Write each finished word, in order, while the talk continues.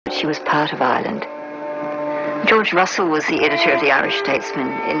she was part of Ireland. George Russell was the editor of the Irish Statesman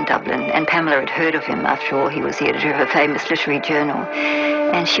in Dublin, and Pamela had heard of him. After all, he was the editor of a famous literary journal.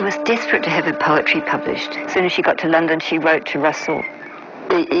 And she was desperate to have her poetry published. As soon as she got to London, she wrote to Russell.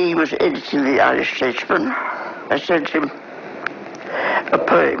 He was editing the Irish Statesman. I sent him a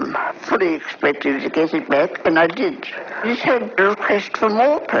poem, fully expecting to get it back, and I did. He had a request for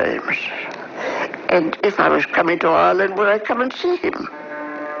more poems. And if I was coming to Ireland, would I come and see him?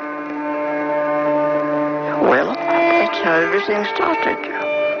 Well, that's how everything started.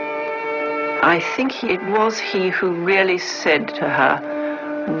 I think it was he who really said to her,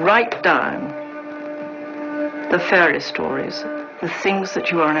 write down the fairy stories, the things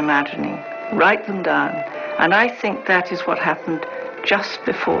that you are imagining. Write them down. And I think that is what happened just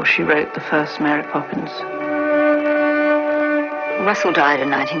before she wrote the first Mary Poppins. Russell died in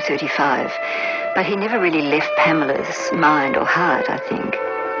 1935, but he never really left Pamela's mind or heart, I think.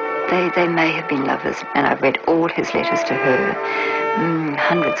 They may have been lovers, and I've read all his letters to her,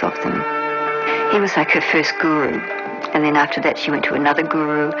 hundreds of them. He was like her first guru, and then after that she went to another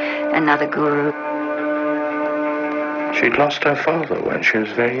guru. She'd lost her father when she was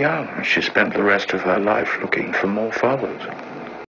very young. She spent the rest of her life looking for more fathers.